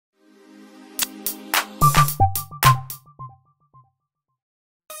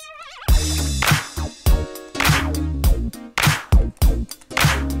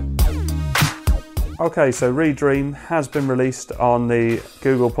Okay, so ReDream has been released on the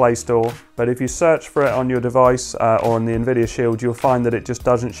Google Play Store, but if you search for it on your device or on the Nvidia Shield, you'll find that it just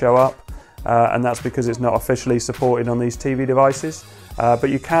doesn't show up, and that's because it's not officially supported on these TV devices.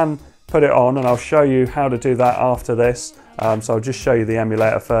 But you can put it on, and I'll show you how to do that after this. So I'll just show you the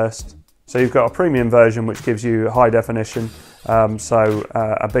emulator first. So you've got a premium version which gives you high definition,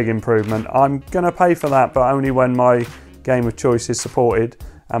 a big improvement. I'm going to pay for that, but only when my game of choice is supported.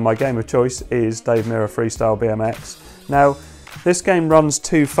 And my game of choice is Dave Mirra Freestyle BMX. Now, this game runs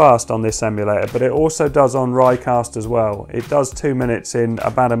too fast on this emulator, but it also does on ReDream as well. It does 2 minutes in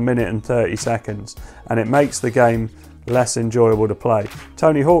about 1 minute and 30 seconds, and it makes the game less enjoyable to play.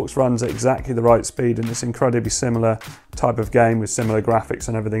 Tony Hawk's runs at exactly the right speed, and it's incredibly similar type of game with similar graphics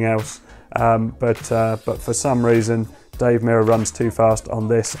and everything else. But for some reason, Dave Mirra runs too fast on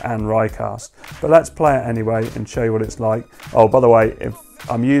this and ReDream. But let's play it anyway and show you what it's like. Oh, by the way, if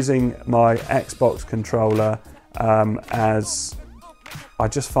I'm using my Xbox controller as I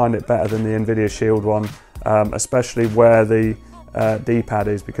just find it better than the Nvidia Shield one, especially where the D-pad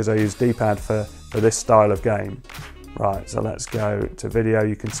is, because I use D-pad for this style of game. Right, so let's go to video.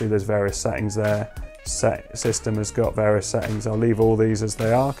 You can see there's various settings there. System has got various settings. I'll leave all these as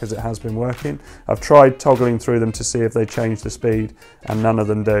they are because it has been working. I've tried toggling through them to see if they change the speed, and none of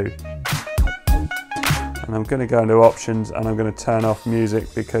them do. And I'm going to go into options, and I'm going to turn off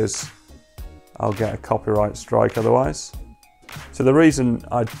music because I'll get a copyright strike otherwise. So the reason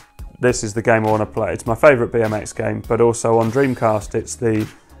this is the game I want to play, it's my favourite BMX game, but also on Dreamcast it's the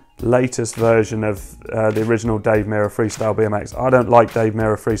latest version of the original Dave Mirra Freestyle BMX. I don't like Dave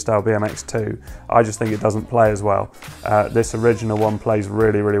Mirra Freestyle BMX 2, I just think it doesn't play as well. This original one plays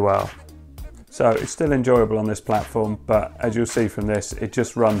really, really well. So it's still enjoyable on this platform, but as you'll see from this, it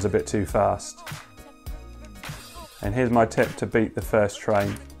just runs a bit too fast. And here's my tip to beat the first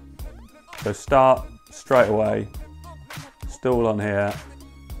train. So start straight away, stall on here,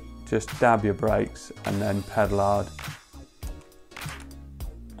 just dab your brakes and then pedal hard,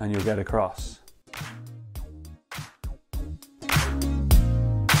 and you'll get across.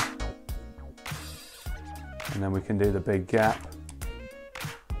 And then we can do the big gap.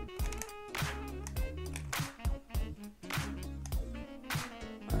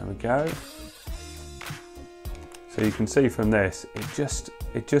 There we go. So you can see from this, it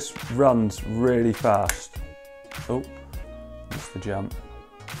just runs really fast. Oh, that's the jump.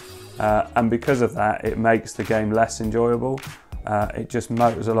 And because of that, it makes the game less enjoyable. It just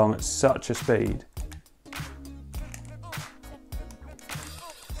motors along at such a speed.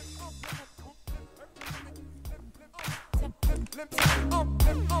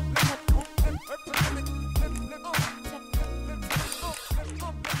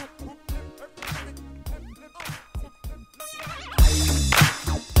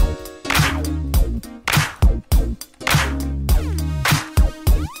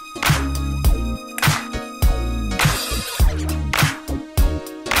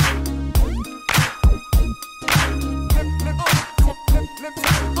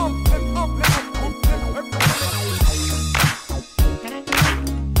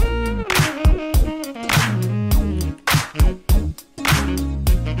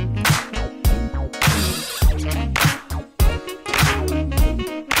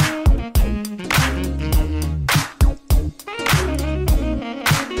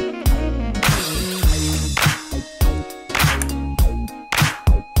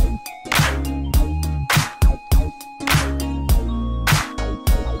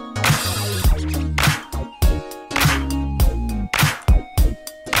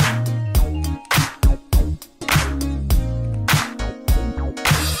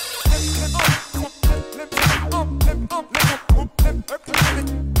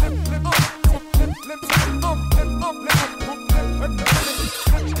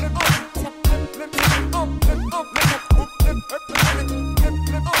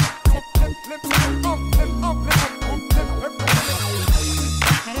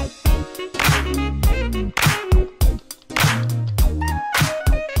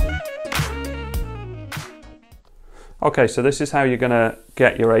 Okay, so this is how you're going to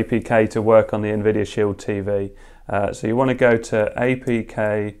get your APK to work on the Nvidia Shield TV. So you want to go to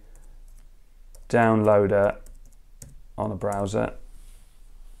APK Downloader on a browser.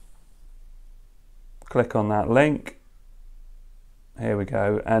 Click on that link. Here we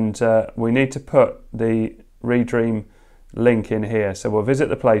go. And we need to put the ReDream link in here. So we'll visit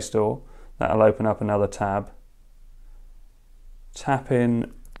the Play Store. That'll open up another tab. Tap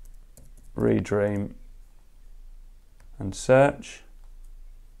in ReDream and search.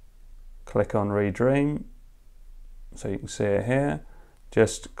 Click on ReDream, so you can see it here.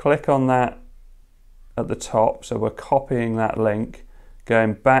 Just click on that at the top, so we're copying that link,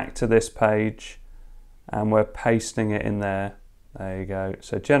 going back to this page, and we're pasting it in there. There you go.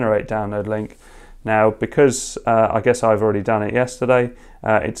 So generate download link. Now, because I guess I've already done it yesterday,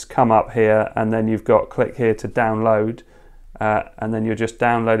 it's come up here, and then you've got click here to download, and then you're just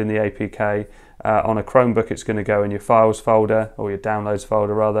downloading the APK. On a Chromebook, it's going to go in your files folder, or your downloads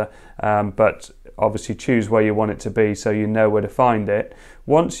folder rather, but obviously choose where you want it to be so you know where to find it.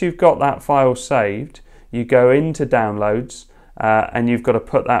 Once you've got that file saved, you go into downloads, and you've got to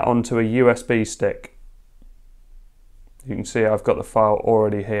put that onto a USB stick. You can see I've got the file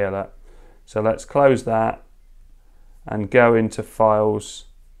already here. So let's close that and go into files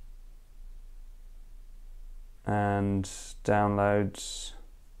and downloads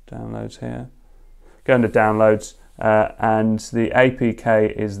here. Go into downloads, and the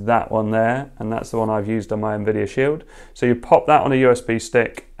APK is that one there, and that's the one I've used on my Nvidia Shield. So you pop that on a USB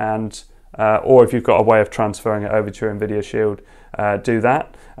stick, and or if you've got a way of transferring it over to your Nvidia Shield, do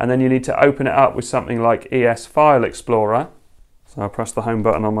that. And then you need to open it up with something like ES File Explorer. So I'll press the home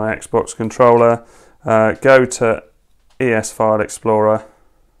button on my Xbox controller, go to ES File Explorer,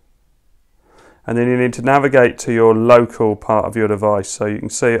 and then you need to navigate to your local part of your device. So you can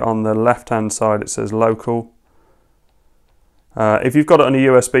see on the left hand side it says local. If you've got it on a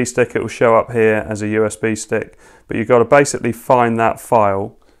USB stick, it will show up here as a USB stick, but you've got to basically find that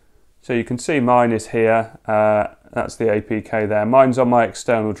file. So you can see mine is here, that's the APK there. Mine's on my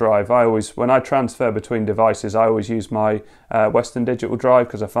external drive. When I transfer between devices, I always use my Western Digital drive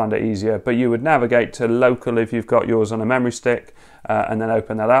because I find it easier, but you would navigate to local if you've got yours on a memory stick, and then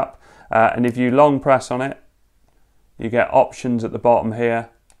open that up. And if you long press on it, you get options at the bottom here,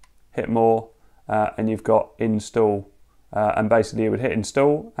 hit more, and you've got install. And basically you would hit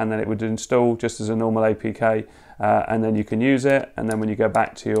install, and then it would install just as a normal APK, and then you can use it. And then when you go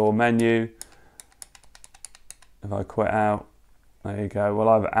back to your menu, if I quit out, there you go. Well,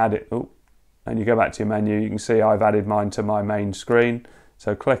 I've added, and you go back to your menu, you can see I've added mine to my main screen.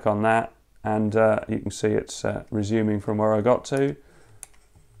 So click on that, and you can see it's resuming from where I got to.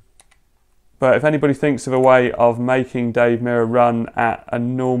 But if anybody thinks of a way of making Dave Mirra run at a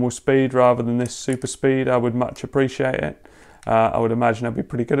normal speed rather than this super speed, I would much appreciate it. I would imagine I'd be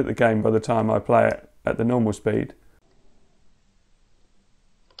pretty good at the game by the time I play it at the normal speed.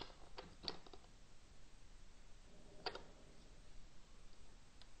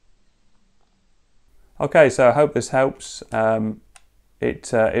 Okay, so I hope this helps.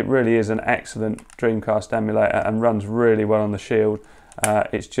 It really is an excellent Dreamcast emulator and runs really well on the Shield.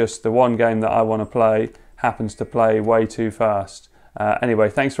 It's just the one game that I want to play happens to play way too fast. Anyway,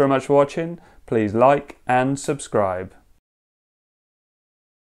 thanks very much for watching. Please like and subscribe.